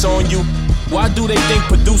beats on you. Why do they think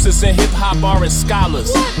producers and hip-hop aren't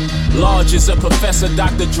scholars? Large is a professor,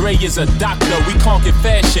 Dr. Dre is a doctor. We conquer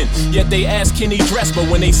fashion, yet they ask can he dress? But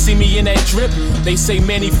when they see me in that drip, they say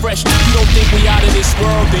man he fresh. You don't think we out of this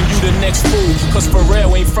world, then you the next fool. Cause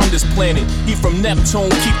Pharrell ain't from this planet, he from Neptune.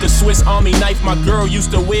 Keep the Swiss Army knife, my girl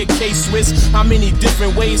used to wear K-Swiss. How many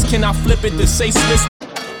different ways can I flip it to say Swiss?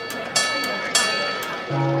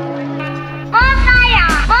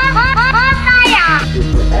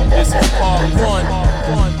 This is part one.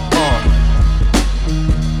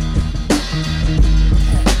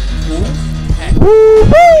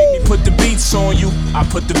 Make me put the beats on you. I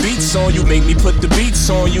put the beats on you. Make me put the beats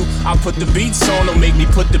on you. I put the beats on. Don't make me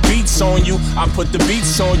put the beats on you. I put the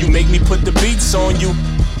beats on you. Make me put the beats on you.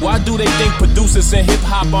 Why do they think producers and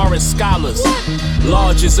hip-hop aren't scholars?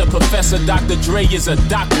 Large is a professor, Dr. Dre is a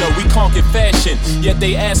doctor. We conquer fashion, yet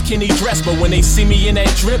they ask can he dress? But when they see me in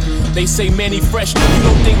that drip, they say man he fresh. You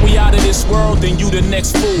don't think we out of this world, then you the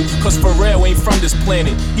next fool. Cause Pharrell ain't from this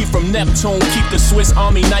planet, he from Neptune. Keep the Swiss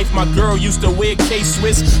Army knife, my girl used to wear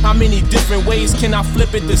K-Swiss. How many different ways can I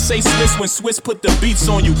flip it to say Swiss? When Swiss put the beats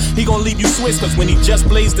on you, he gon' leave you Swiss. Cause when he just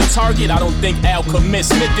blazed the target, I don't think Al could miss.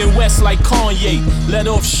 Smith and West like Kanye, let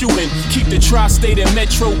off shooting. Keep the tri-state and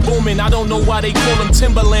metro booming. I don't know why they call him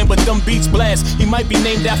Timberland, but them beats blast. He might be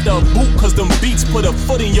named after a boot, cause them beats put a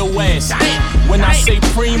foot in your ass. When I say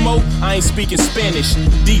primo, I ain't speaking Spanish.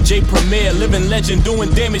 DJ Premier, live living legend doing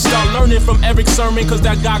damage. Start learning from Eric Sermon, cause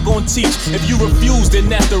that guy gon' teach. If you refuse, then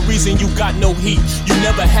that's the reason you got no heat. You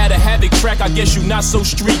never had a Havoc track, I guess you not so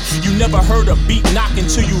street. You never heard a beat knock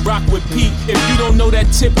until you rock with Pete. If you don't know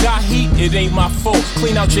that Tip got heat, it ain't my fault.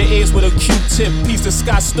 Clean out your ears with a Q-tip, piece of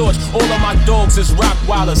Scott Storch. All of my dogs is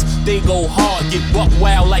Rockwallers. They go hard, get buck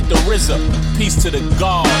wild like the RZA. Peace to the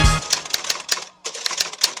gods.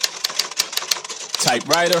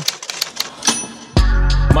 Typewriter.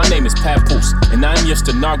 My name is Papoose, and I'm your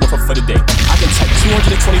stenographer for the day. I can type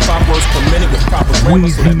 225 words per minute with proper grammar,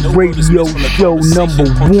 so that no word is missed from the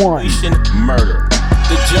conversation. Punctuation, murder.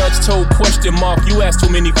 The judge told ? You asked too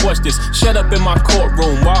many questions. Shut up in my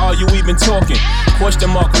courtroom, why are you even talking? ?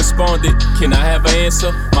 Responded, can I have an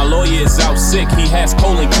answer? My lawyer is out sick, he has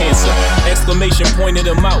colon cancer. Exclamation pointed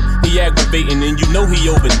him out, he aggravating, and you know he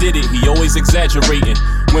overdid it, he always exaggerating.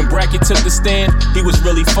 When Brackett took the stand, he was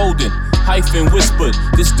really folding. Hyphen whispered,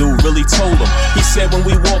 this dude really told him. He said when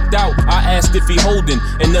we walked out, I asked if he holding,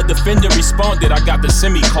 and the defender responded, I got the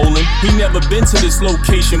semicolon. He never been to this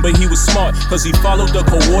location, but he was smart, cause he followed the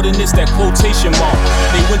coordinates, that quotation mark.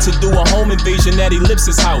 They went to do a home invasion at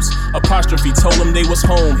Ellipsis house. Apostrophe told him they was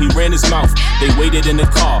home, he ran his mouth. They waited in the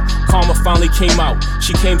car, Karma finally came out.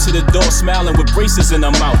 She came to the door smiling with braces in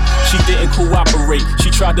her mouth. She didn't cooperate,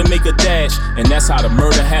 she tried to make a dash, and that's how the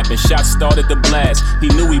murder happened. Shots started to blast, he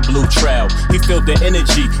knew he blew trash. He felt the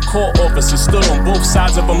energy. Court officers stood on both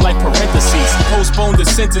sides of him like parentheses. Postponed the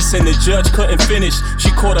sentence and the judge couldn't finish.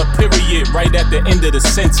 She caught a period right at the end of the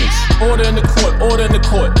sentence. Order in the court, order in the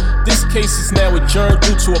court. This case is now adjourned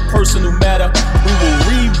due to a personal matter. We will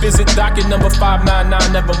revisit docket number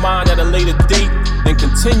 599, never mind, at a later date, and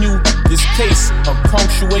continue this case of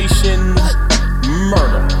punctuation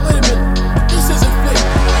murder. Wait a minute, this isn't fair.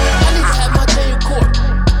 I need to have my day in court.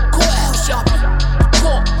 Courthouse shopping.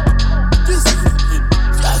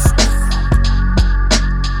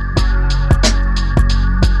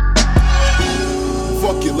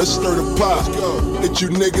 Let's stir the pot. Hit you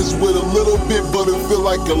niggas with a little bit, but it feel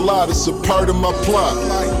like a lot. It's a part of my plot.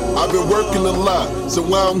 I've been working a lot, so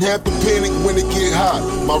I don't have to panic when it get hot.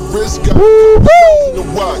 My wrist got to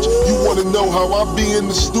watch. You wanna know how I be in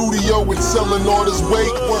the studio and selling all this weight?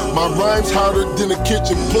 My rhymes hotter than a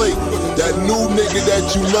kitchen plate. That new nigga that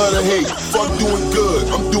you love to hate. Fuck doing good,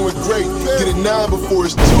 I'm doing great. Get it now before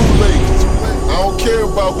it's too late. I don't care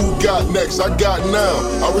about who got next, I got now.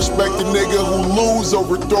 I respect the nigga who lose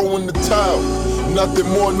over throwing the towel. Nothing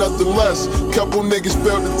more, nothing less. Couple niggas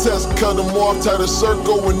failed the test, cut them off, tied a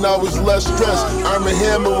circle when I was less stressed. I'm a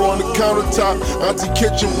hammer on the countertop. Auntie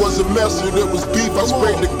kitchen was a mess, so there was beef. I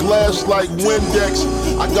sprayed the glass like Windex.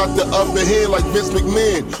 I got the upper hand like Vince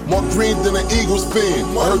McMahon. More green than an Eagles fan.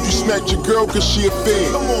 I heard you smacked your girl cause she a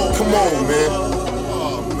fan. Come on, man.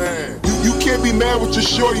 Oh, man. You can't be mad with your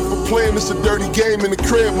shorty for playing this a dirty game in the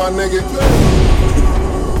crib, my nigga.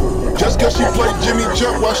 Just cause she played Jimmy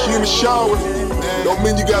Jump while she in the shower, don't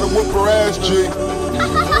mean you gotta whoop her ass, G.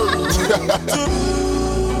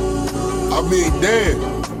 I mean, damn.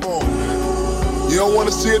 Come on, man. You don't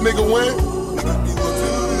wanna see a nigga win?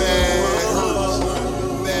 Man, it hurts.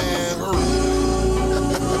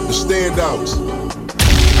 The standouts.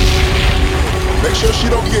 Make sure she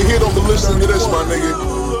don't get hit over listening to this, my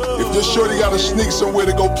nigga. If this shorty gotta sneak somewhere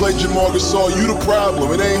to go play Jamal Gasol, you the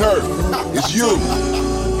problem, it ain't her. It's you.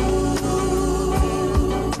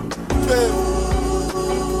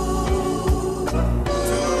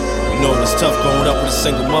 You know it was tough growing up with a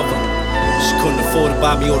single mother. She couldn't afford to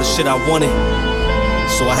buy me all the shit I wanted,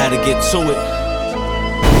 so I had to get to it.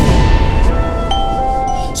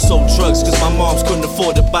 Sold drugs cause my moms couldn't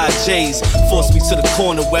afford to buy J's. Forced me to the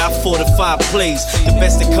corner where I 45 plays. The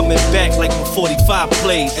best at coming back like when 45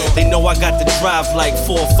 played. They know I got the drive like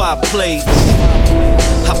 4 or 5 plays.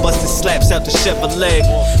 I busted slaps out the Chevrolet.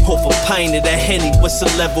 Off a pint of that Henny with a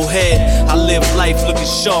level head. I live life looking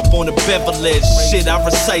sharp on the Beverly. Shit I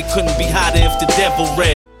recite couldn't be hotter if the devil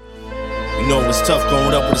read. You know it was tough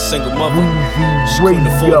growing up with a single mother. She couldn't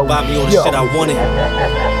afford to buy me all the shit I wanted,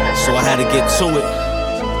 so I had to get to it.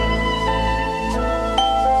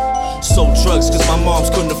 Sold drugs cause my moms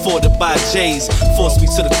couldn't afford to buy J's. Forced me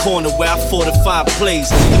to the corner where I 45 plays.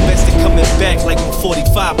 The best at coming back like when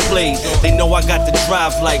 45 played. They know I got the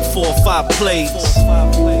drive like 4 or 5 plays.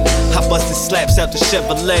 I busted slaps out the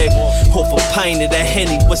Chevrolet. Off a pint of that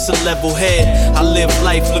Henny with a level head. I live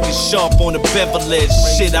life looking sharp on the Beverly.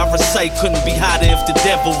 Shit I recite couldn't be hotter if the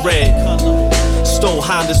devil read. Stole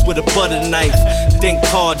Hondas with a butter knife. Think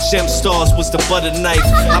hard, gem stars was the butter knife.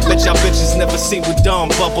 I bet y'all bitches never seen what Dawn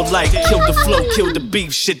bubble like. Killed the flow, killed the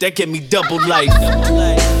beef, shit that get me double life.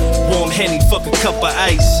 Warm Henny, fuck a cup of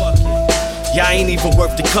ice. Y'all ain't even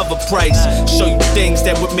worth the cover price. Show you things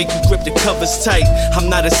that would make you grip the covers tight. I'm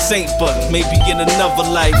not a saint, but maybe in another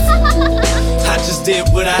life. I just did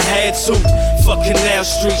what I had to. Fucking now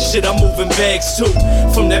street shit, I'm moving bags too.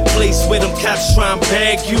 From that place where them cops try and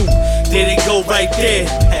bag you. There they go right there,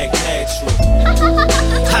 act natural.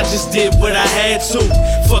 I just did what I had to.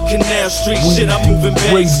 Fucking now street shit, I'm moving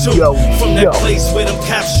bags too. From that place where them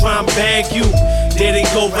cops try and bag you. There they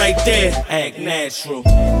go right there, act natural.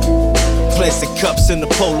 Plastic cups in the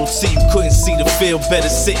polo tee. You couldn't see the field better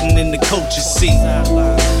sitting in the coach's seat.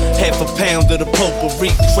 Half a pound of the potpourri,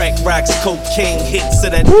 crack rocks, cocaine hits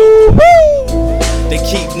of that dope. They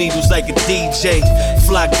keep needles like a DJ.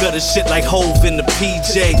 Fly gutter shit like Hove in the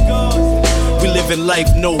PJ. We living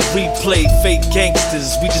life, no replay. Fake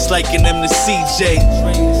gangsters, we just liking them to CJ.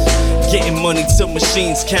 Getting money till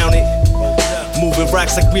machines count it. Moving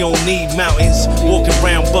rocks like we don't need mountains. Walking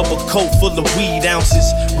around bubble coat full of weed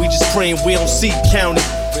ounces. We just praying we don't see counting.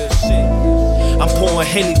 I'm pouring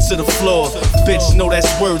Henny to the floor. Bitch, know that's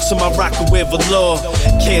word to my Rockaway velour.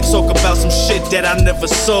 Can't talk about some shit that I never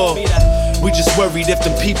saw. We just worried if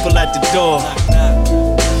them people at the door.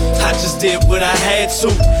 I just did what I had to.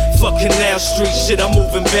 Fucking now street shit, I'm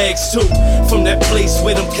moving bags too. From that place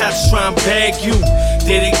where them cops try and bag you.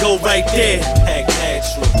 There they go right there, act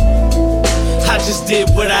natural. I just did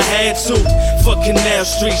what I had to. Fucking now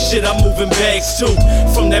street shit, I'm moving bags too.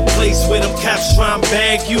 From that place where them cops try and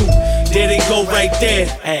bag you. There they go right there,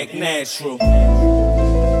 act natural.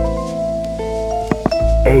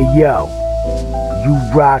 Hey yo, you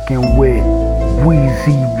rockin' with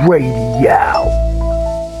Weezy Radio.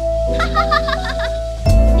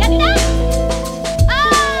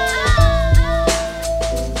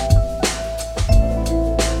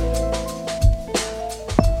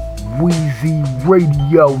 Weezy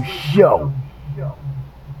Radio Show.